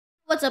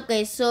What's up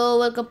guys? So,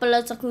 welcome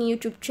pala sa aking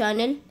YouTube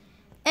channel.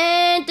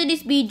 And to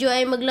this video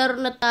ay maglaro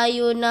na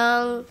tayo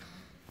ng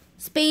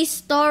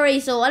Space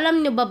Story. So,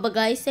 alam niyo ba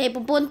guys?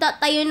 Pupunta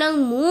tayo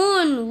ng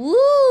moon.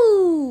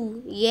 Woo!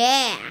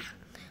 Yeah!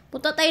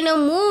 Punta tayo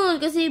ng moon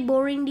kasi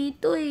boring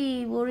dito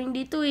eh.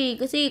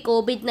 Kasi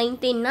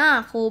COVID-19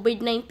 na.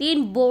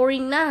 COVID-19,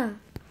 boring na.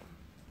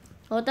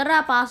 O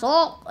tara,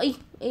 pasok. Ay,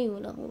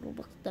 wala akong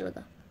Roblox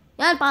talaga.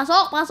 Yan,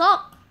 pasok!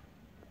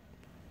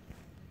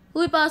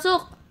 Uy,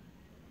 pasok!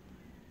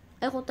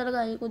 Ayoko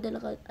talaga dito.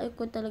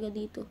 Ayoko talaga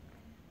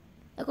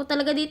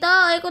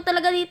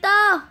dito.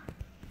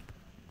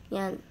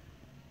 Yan.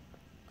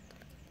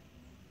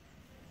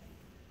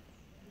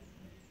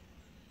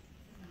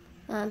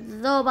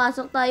 So,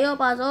 pasok tayo.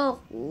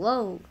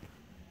 Wow.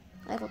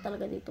 Ayoko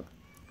talaga dito.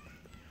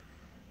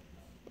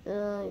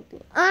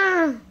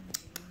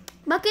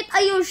 Bakit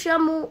ayaw siya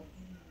mo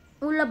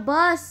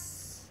labas?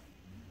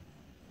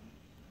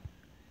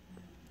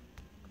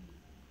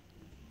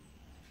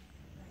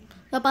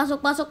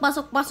 Pasok.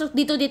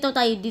 Dito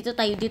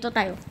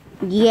tayo.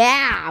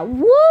 Yeah!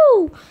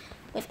 Woo!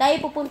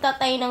 Pupunta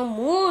tayo ng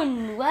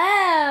moon.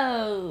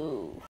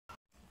 Wow!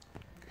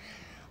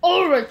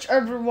 Alright,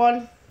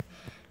 everyone.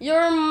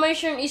 Your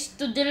mission is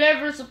to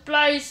deliver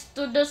supplies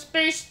to the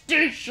space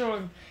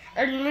station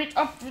and meet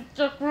up with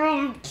the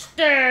crew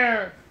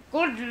there.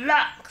 Good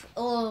luck!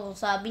 Oh,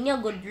 sabi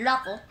niya good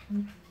luck, oh.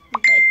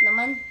 Bait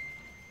naman.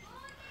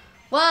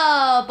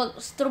 Wow! Pag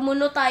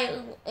astromono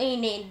tayo.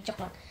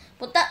 Joke lang.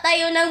 Punta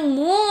tayo ng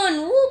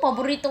moon.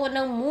 Paborito ko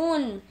ng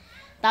moon.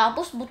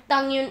 Tapos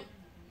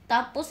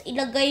Tapos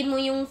ilagay mo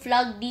yung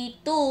flag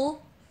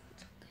dito.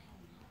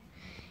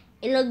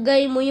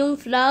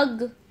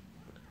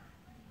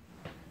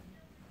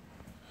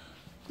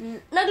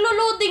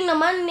 Naglo-loading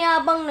naman.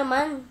 Yabang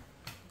naman.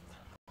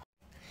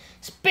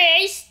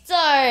 Space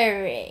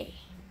Story.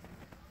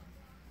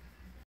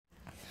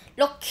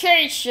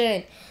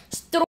 Location.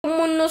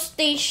 Stromono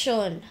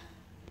Station.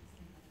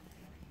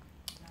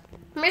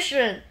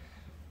 Mission.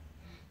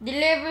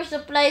 Deliver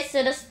supplies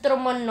sa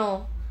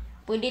Stromono.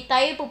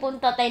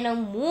 Pupunta tayo ng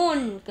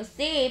moon.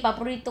 Kasi,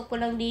 paborito ko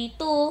lang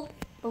dito.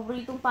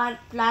 Paboritong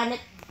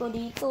planet ko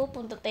dito.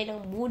 Punta tayo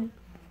ng moon.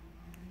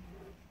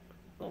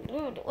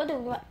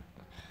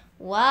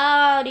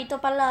 Wow,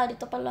 dito pala.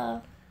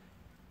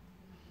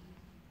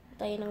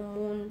 Tayo ng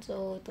moon.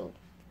 So, ito.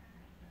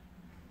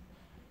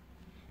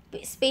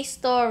 Space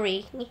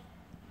Story.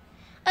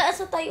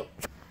 Asa tayo?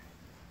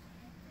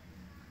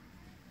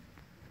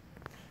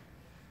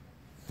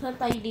 Saan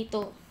tayo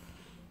dito?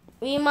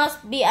 We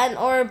must be an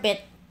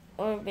orbit.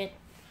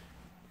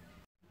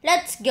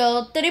 Let's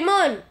go to the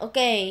moon.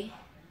 Okay,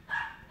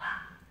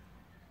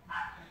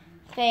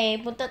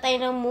 punta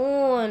tayo ng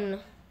moon.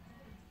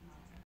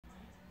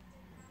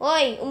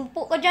 Hoy,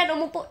 umupo ka dyan.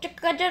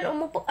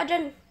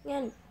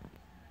 Yan.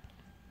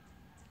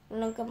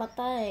 Walang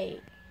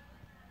kamatay.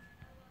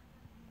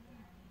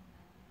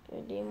 To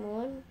the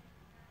moon.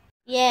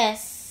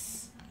 Yes.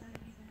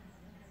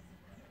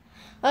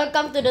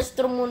 Welcome to the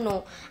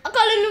Stromono.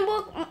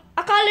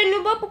 Akala niyo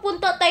ba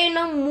pupunta tayo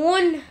ng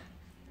moon?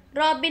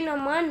 Grabe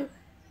naman.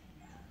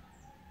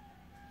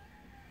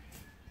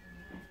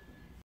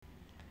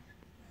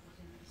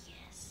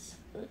 Yes.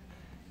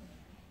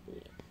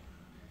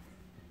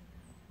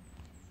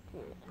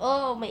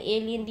 Oh, may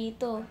alien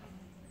dito.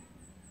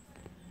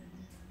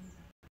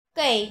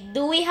 Okay,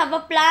 do we have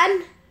a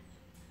plan?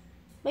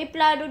 May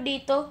plano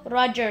dito,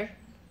 Roger.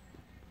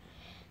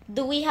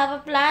 Do we have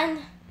a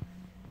plan?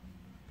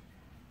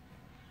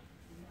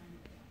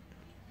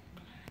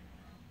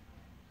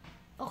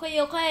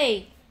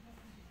 Okay.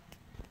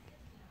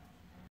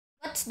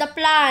 What's the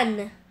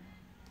plan?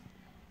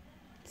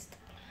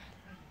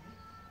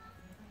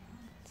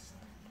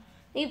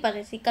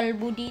 Parang si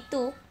Kalbo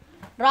dito.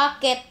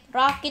 Rocket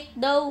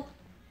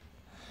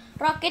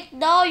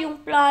daw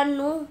yung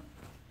plano.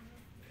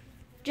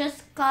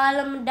 Just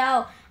calm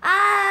down.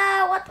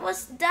 What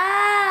was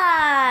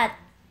that?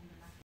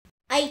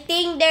 I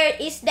think there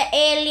is the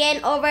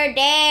alien over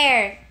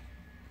there.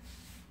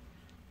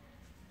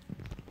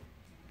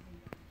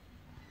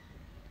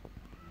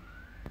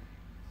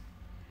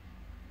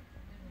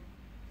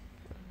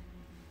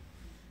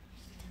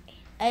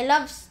 I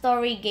love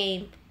story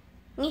game.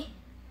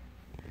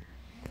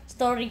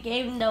 Story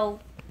game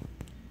daw.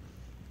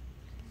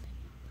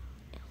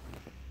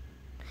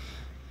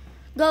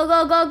 Go.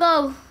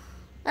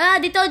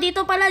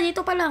 Dito pala.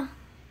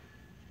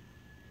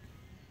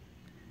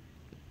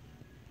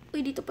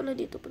 Uy, dito pala.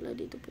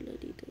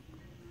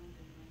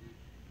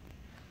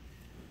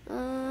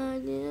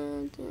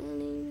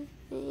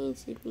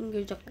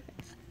 Finger joke.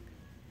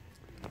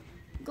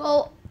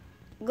 Go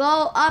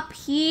up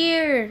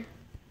here.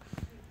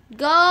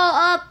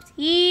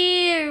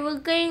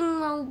 Huwag kayong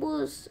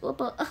maubos.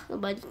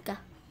 Nabalik ka.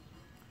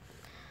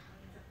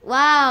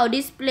 Wow,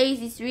 this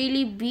place is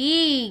really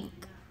big.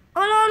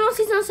 Anong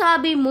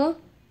sinasabi mo?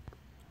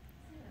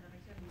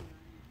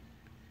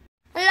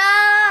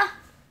 Hala!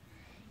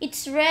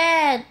 It's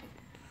red.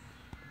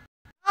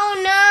 Oh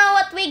no,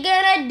 what we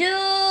gonna do?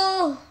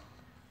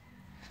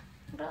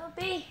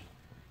 Grabe.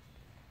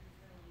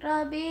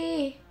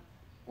 Grabe.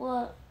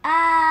 Wow.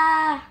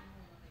 Ah!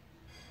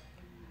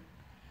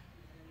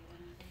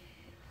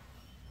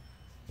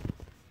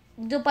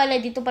 Dito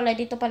pala.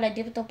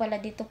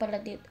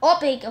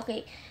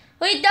 Okay.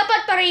 Wait,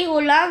 dapat pareho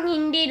lang.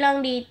 Hindi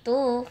lang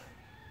dito.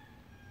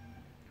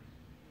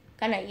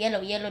 Kana,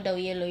 yellow daw.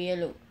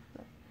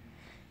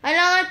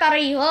 Kailangan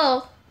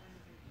pareho.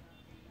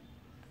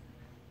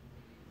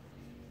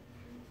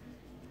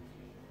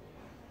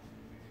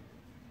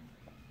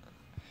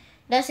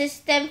 The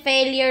system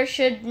failure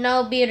should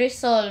now be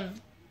resolved.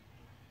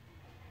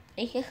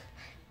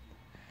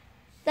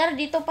 Tara,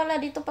 dito pala.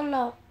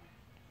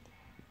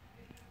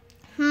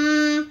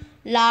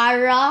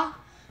 Lara,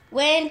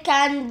 when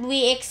can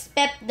we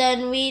expect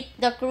the meet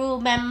the crew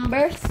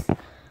members?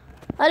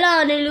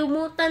 Hala,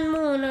 nilumutan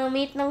mo na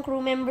meet ng crew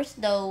members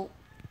daw.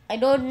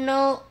 I don't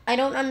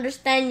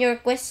understand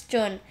your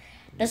question.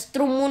 The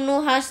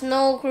Strumuno has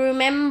no crew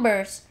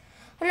members.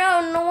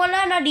 Hala,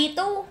 nawala na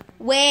dito.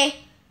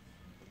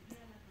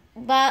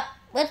 Ba't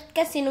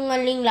ka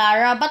sinungaling,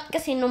 Lara? Ba't ka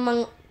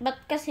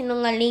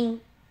sinungaling,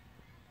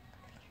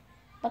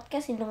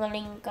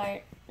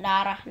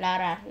 Lara?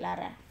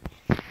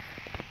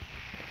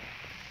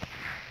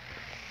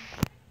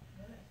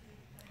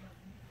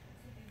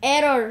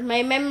 Error.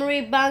 My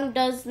memory bank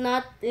does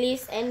not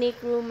list any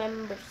crew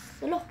members.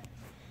 Hello?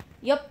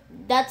 Yup,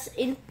 that's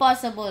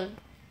impossible.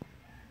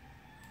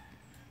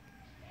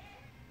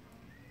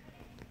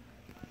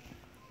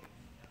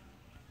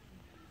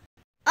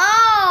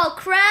 Oh,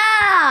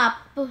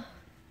 crap!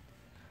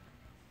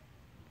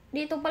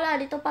 Dito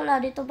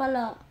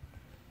pala.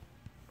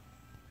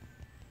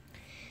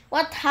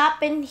 What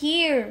happened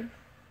here?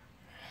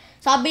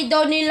 Sabi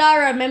daw ni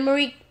Lara,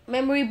 memory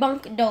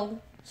bank daw.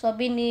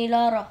 Sabi ni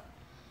Lara.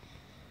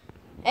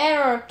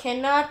 Error,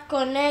 cannot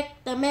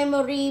connect the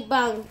memory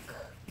bank.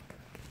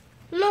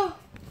 No,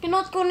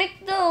 cannot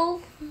connect daw.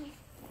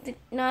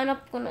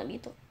 Nahanap ko na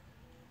dito.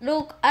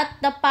 Look at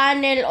the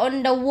panel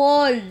on the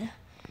wall.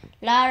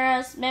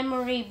 Lara's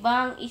memory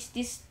bank is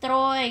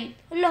destroyed.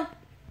 Hala,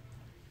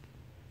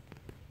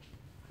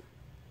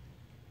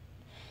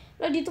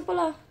 dito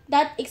pala.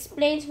 That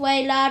explains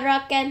why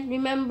Lara can't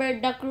remember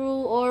the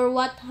crew or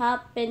what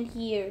happened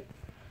here.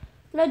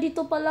 Hala,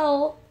 dito pala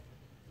oh.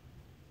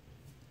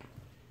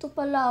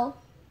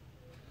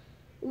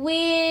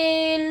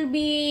 We'll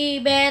be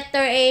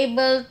better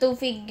able to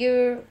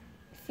figure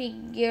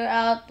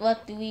out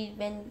what we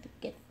went to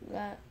get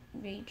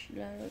bridge.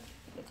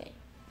 Okay.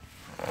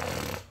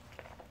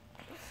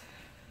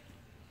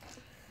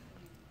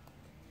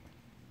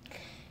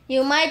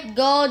 You might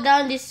go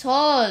down this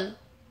hall.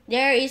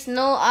 There is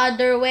no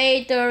other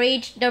way to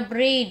reach the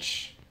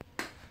bridge.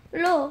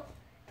 Hello.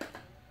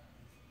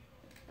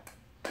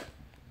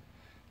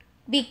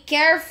 Be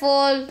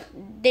careful.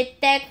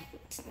 Detect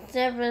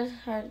several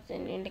hearts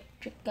and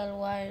electrical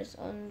wires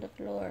on the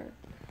floor.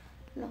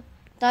 No.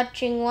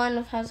 Touching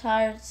one of his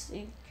hearts,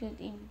 it could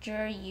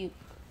injure you.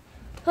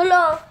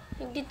 Hello.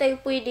 Hindi tayo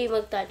pwede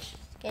mag-touch.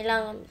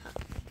 Kailangan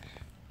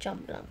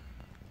jump lang.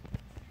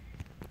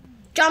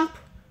 Jump.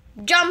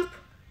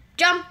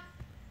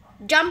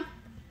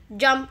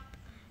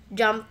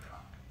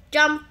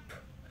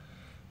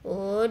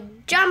 Oh,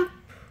 jump.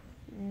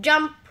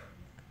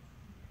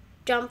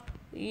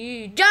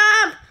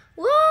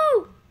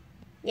 Woo!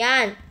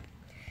 Yan.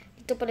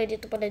 Dito pala.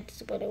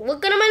 Huwag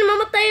ka naman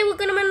mamatay,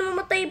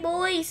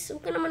 boys.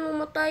 Dito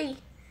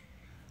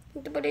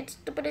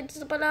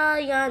pala.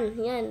 Yan.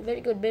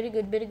 Very good.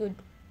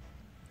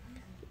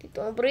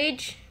 Dito ang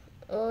bridge.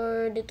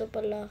 Or dito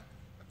pala.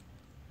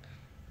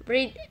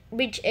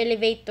 Bridge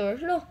elevator.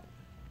 Hello.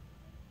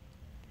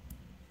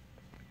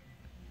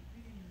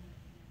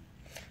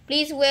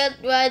 Please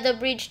wait while the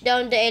bridge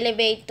down the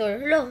elevator.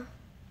 Hello.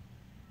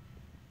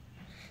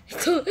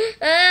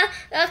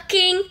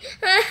 King.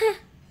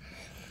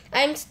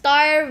 I'm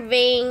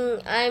starving.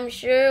 I'm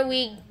sure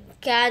we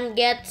can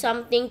get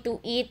something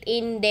to eat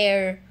in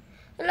there.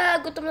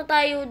 Hala, gutom na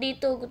tayo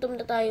dito.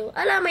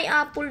 Hala, may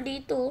apple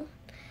dito.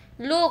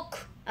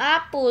 Look,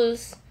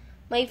 apples.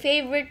 My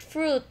favorite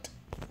fruit.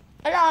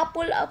 Hala,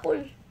 apple.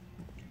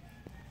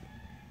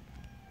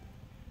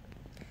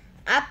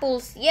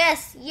 Apples.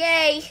 Yes,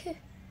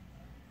 yay.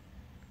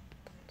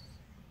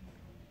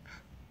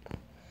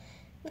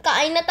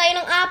 Kain na tayo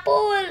ng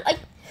apple. Ay,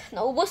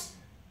 naubos.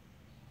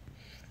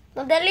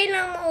 Madali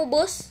lang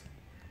maubos.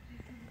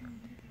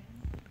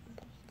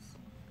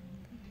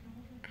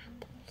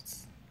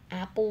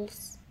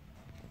 Apples.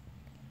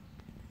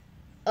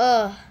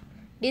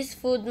 This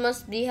food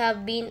must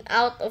have been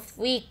out of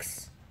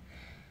weeks.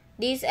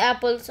 These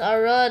apples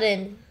are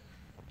rotten.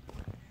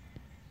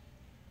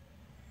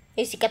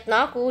 Sikat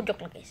na ako. Joke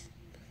lang, guys.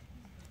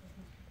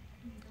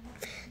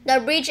 The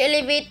bridge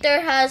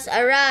elevator has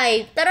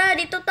arrived. Tara,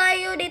 dito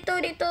tayo. Dito.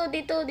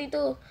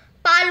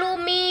 Follow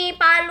me.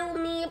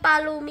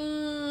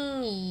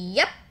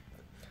 Yup.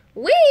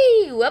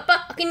 Wee!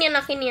 Wapa. Akin yan.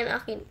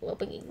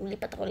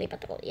 Lipat ako.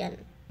 Yan.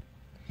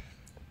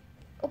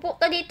 Upo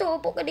ka dito.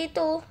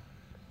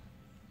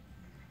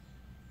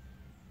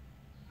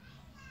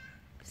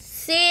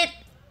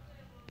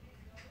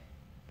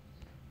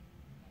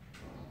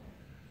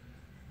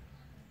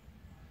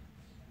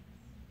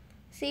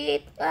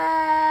 Sit.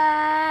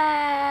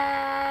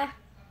 Ah!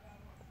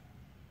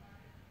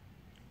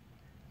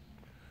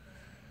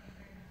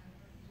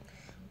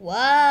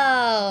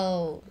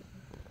 Wow!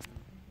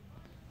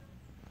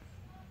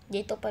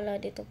 Dito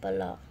pala.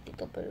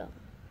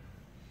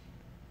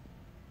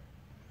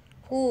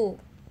 Who?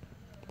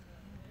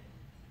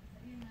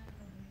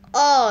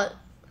 All.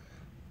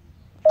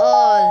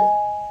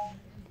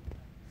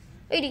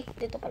 Ay,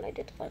 dito pala.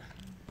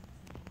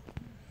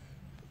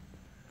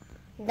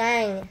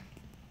 Dang.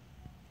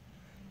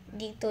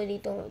 Dito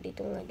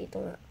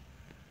nga.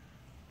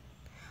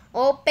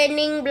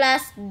 Opening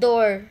blast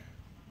door.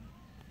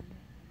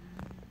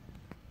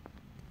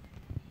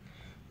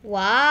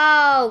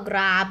 Wow,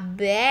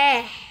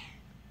 grabe.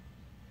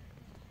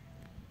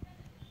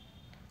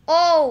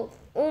 Oh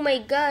my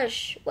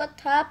gosh. What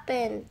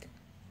happened?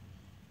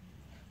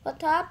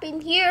 What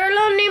happened here?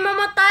 Alam,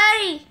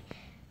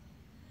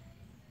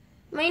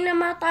 may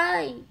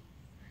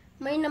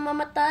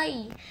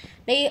namamatay.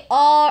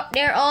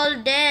 They're all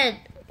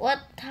dead.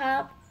 What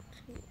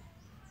happened?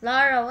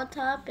 Lara, what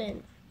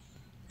happened?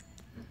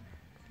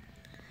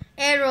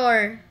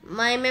 Error.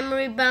 My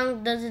memory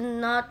bank does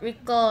not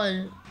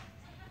recall.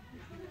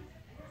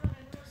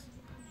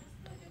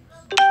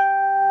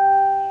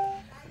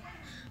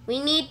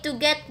 We need to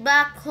get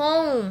back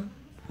home.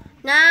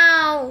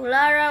 Now,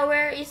 Lara,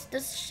 where is the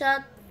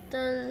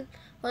shuttle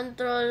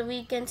control?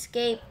 We can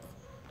escape.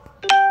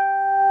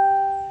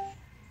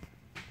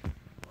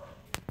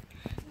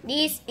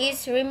 This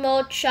is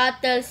remote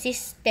shuttle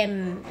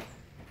system.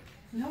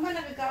 Ano man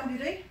nagkakaon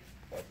dire?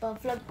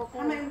 Pa-flag pa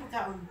ko. Ano yung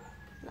pagkaon?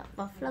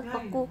 Pa-flag pa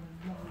ko.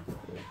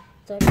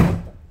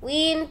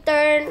 We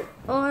turn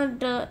on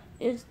the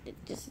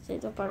just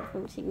apart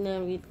from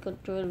signal with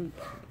control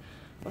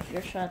of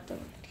your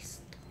shuttle.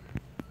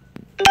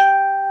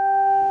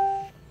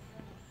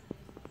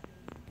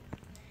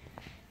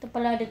 Dito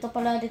pala.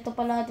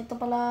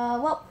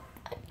 Wow!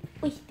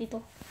 Uy,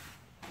 dito.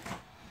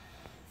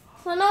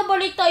 Sana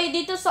balik tayo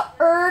dito sa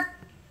Earth.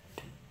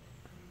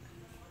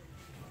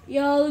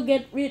 Y'all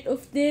get rid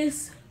of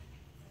this.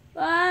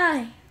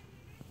 Bye!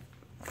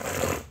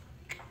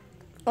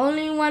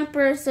 Only one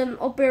person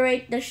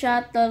operate the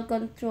shuttle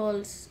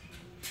controls.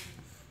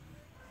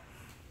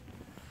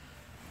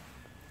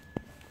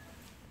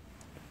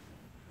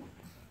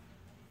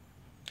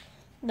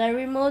 The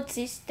remote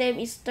system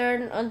is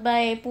turned on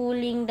by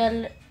pulling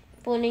down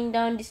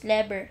this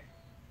lever.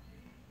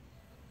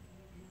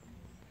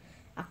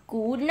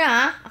 Ako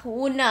una.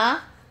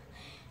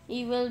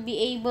 You will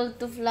be able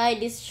to fly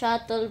this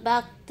shuttle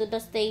back to the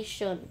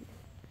station.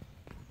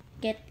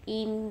 Get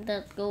in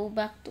that go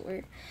back to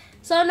Earth.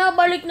 Sana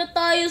balik na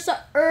tayo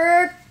sa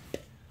Earth.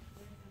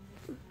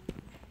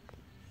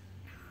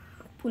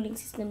 Pulling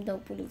system.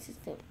 Dito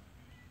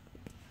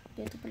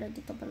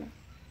pala.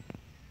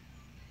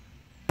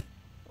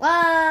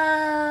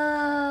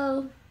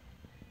 Wow!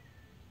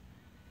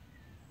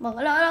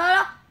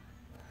 Ala!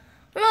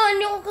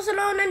 Hindi ako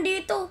kasalanan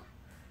dito.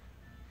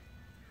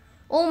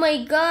 Oh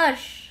my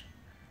gosh!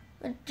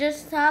 What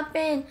just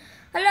happened?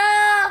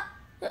 Ala,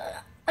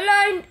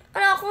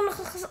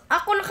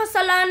 ako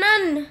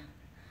nakasalanan.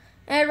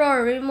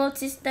 Error,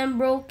 remote system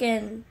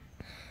broken.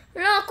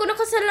 Ala, ako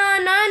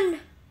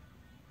nakasalanan.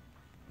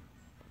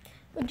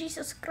 Oh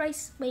Jesus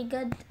Christ, my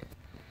God.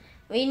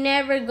 We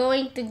never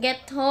going to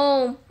get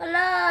home.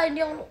 Ala, hindi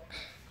ako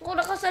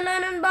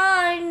nakasalanan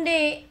ba?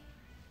 Hindi.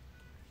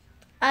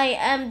 I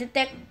am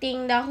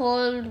detecting the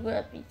whole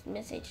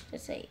message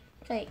to say.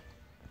 Okay.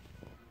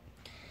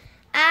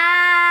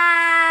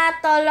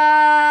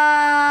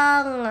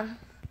 Tolong.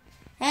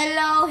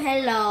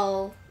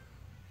 Hello.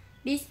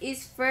 This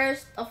is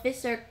First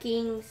Officer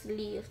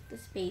Kingsley of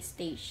the space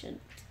station.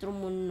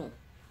 Trumuno.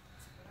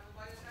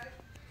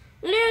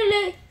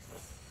 Lili.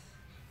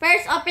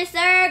 First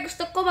Officer,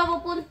 gusto ko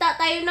mapupunta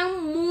tayo ng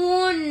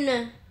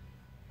moon.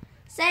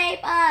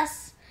 Save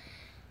us.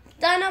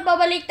 Sana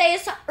babalik tayo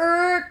sa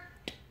Earth.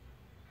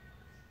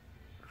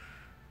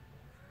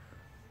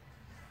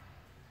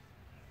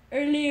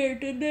 Earlier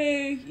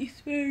today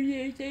is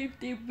very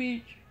safety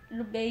beach.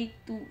 Lubay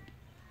 2.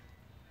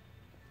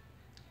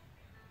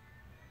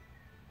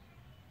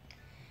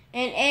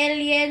 An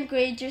alien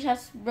creature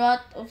has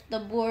brought off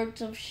the boards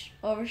of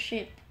our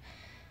ship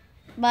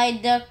by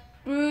the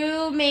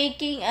crew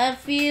making a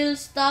fuel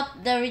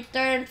stop the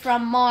return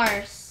from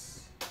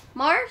Mars.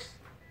 Mars?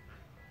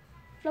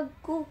 Flag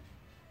ko.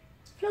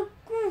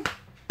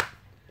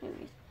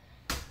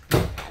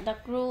 The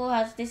crew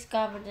has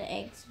discovered the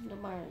eggs of the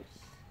Mars.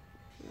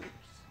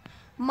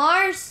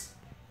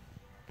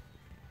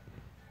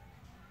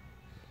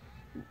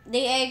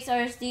 The eggs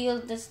are still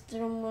the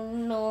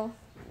strumono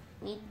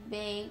meat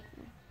bake.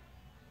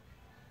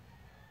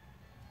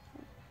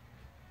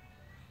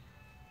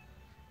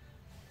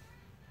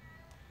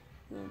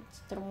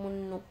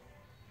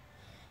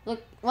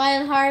 Look,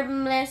 while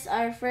harmless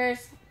are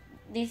first,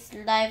 this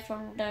life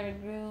from the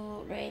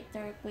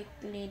greater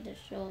quickly the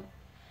show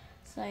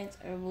signs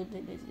are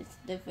rooted in its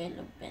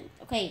development.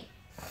 Okay.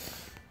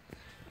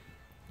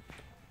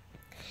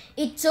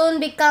 It soon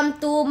became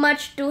too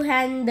much to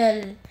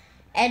handle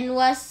and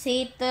was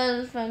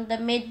settled from the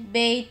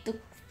mid-bay to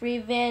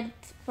prevent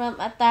from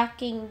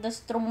attacking the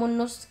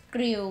Stromonos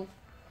crew.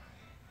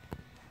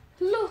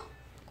 Lo,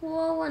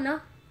 kawawa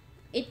na.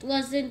 It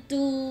wasn't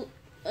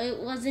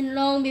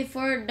long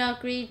before the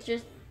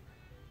creatures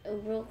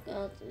broke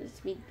out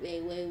this midway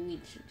where we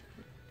should.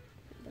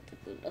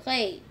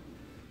 Okay.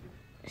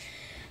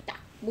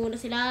 Takbo na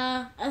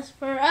sila. As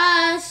for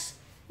us,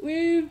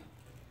 we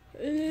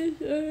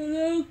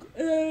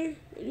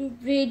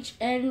bridge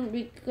and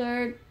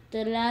record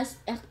the last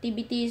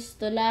activities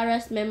to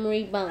Lara's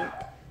memory bank.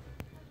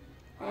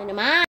 Ano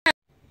naman?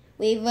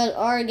 We will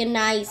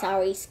organize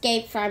our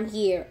escape from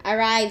here.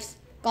 Arrives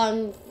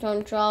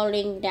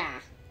controlling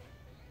the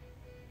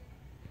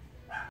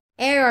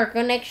error.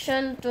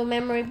 Connection to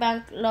memory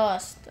bank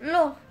lost.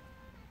 Lo.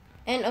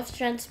 End of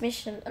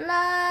transmission.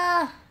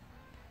 Ala!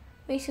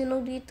 May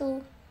sunog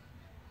dito.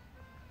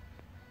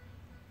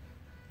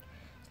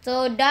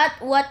 So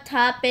that what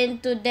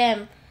happened to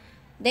them.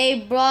 They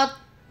brought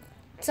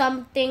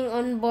something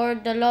on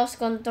board the lost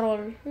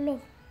control. Lo.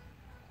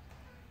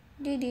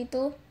 Di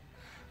dito.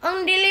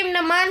 Ang dilim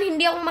naman.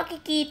 Hindi ako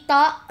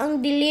makikita.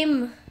 Ang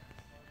dilim.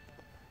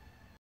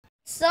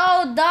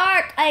 So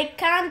dark. I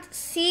can't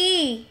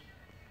see.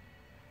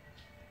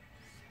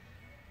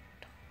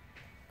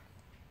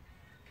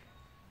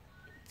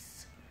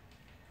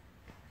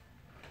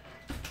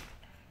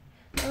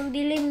 Ang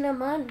dilim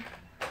naman.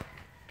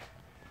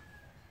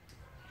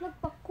 Lag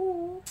pa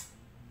ko.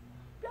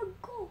 Lag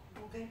ko.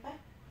 Okay pa?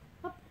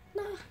 Up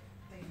na.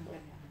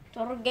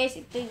 Sorry guys,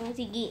 ito yung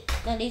sige.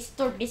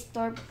 Na-disturb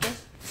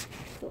guys.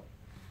 So,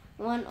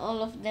 when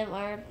all of them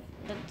are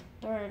the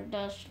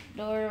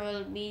door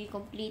will be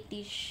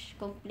completely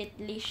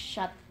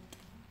shut.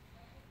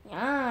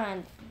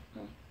 Yan.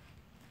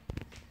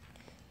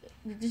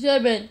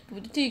 27,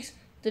 26,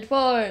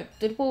 35,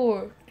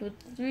 34,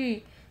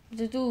 23,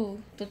 22,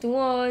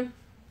 21.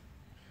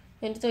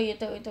 Yan,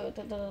 ito.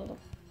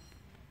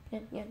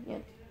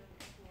 Yan.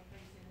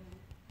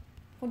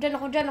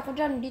 Ako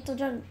dyan. Dito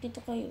kayo.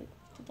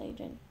 Dito tayo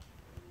dyan.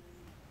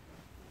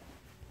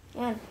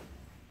 Yan.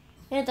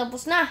 Yan,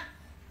 tapos na.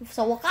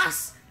 Sa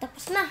wakas.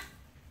 Tapos na.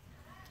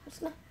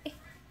 Tapos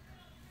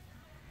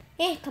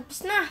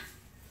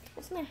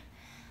na.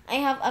 I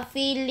have a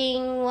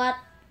feeling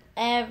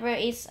whatever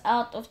is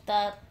out of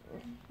that.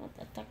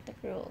 Attack the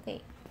crew.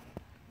 Okay.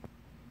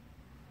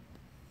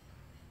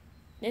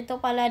 Dito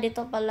pala.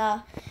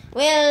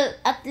 Well,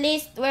 at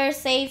least we're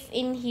safe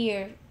in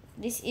here.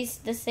 This is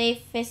the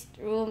safest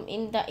room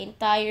in the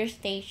entire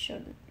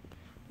station.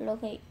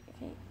 Okay.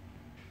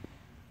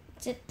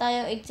 Exit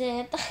tayo.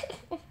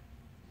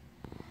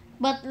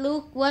 But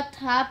look what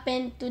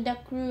happened to the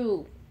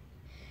crew.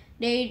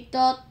 They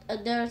thought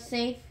they're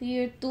safe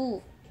here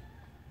too.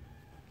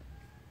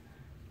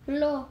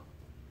 Hello.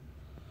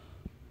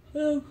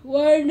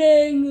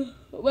 Warning.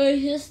 My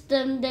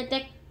system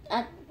detect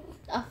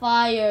a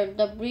fire.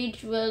 The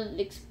bridge will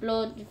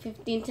explode in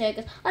 15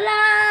 seconds.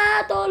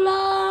 Ala!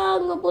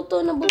 Tolang!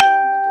 Nabuto.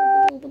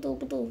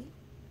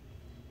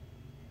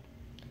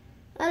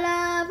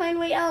 Ala! Find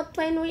way out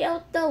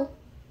daw.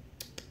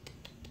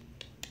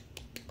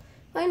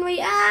 Find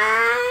way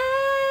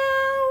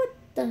out!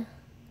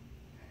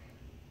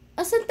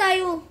 Asan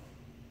tayo?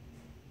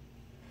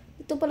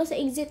 Ito pala sa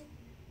exit.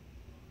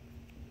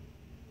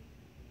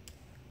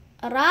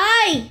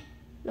 Aray!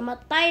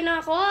 Namatay na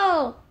ako!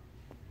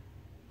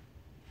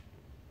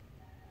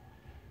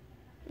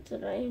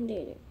 Aray,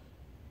 hindi.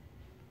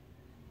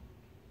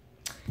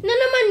 Na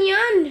naman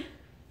yan!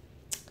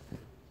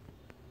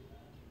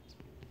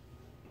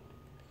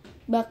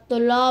 Back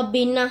to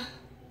lobby na.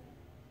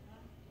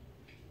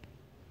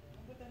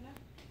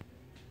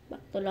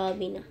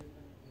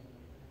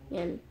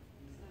 Yan.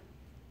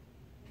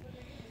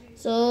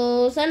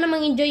 So, sana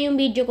mag-enjoy yung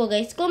video ko,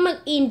 guys. Kung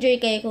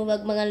mag-enjoy kayo, kung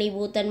wag mga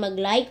libutan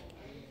mag-like,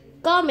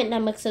 comment na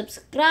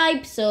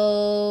mag-subscribe.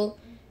 So,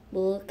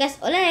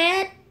 bukas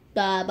ulit.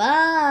 Bye-bye!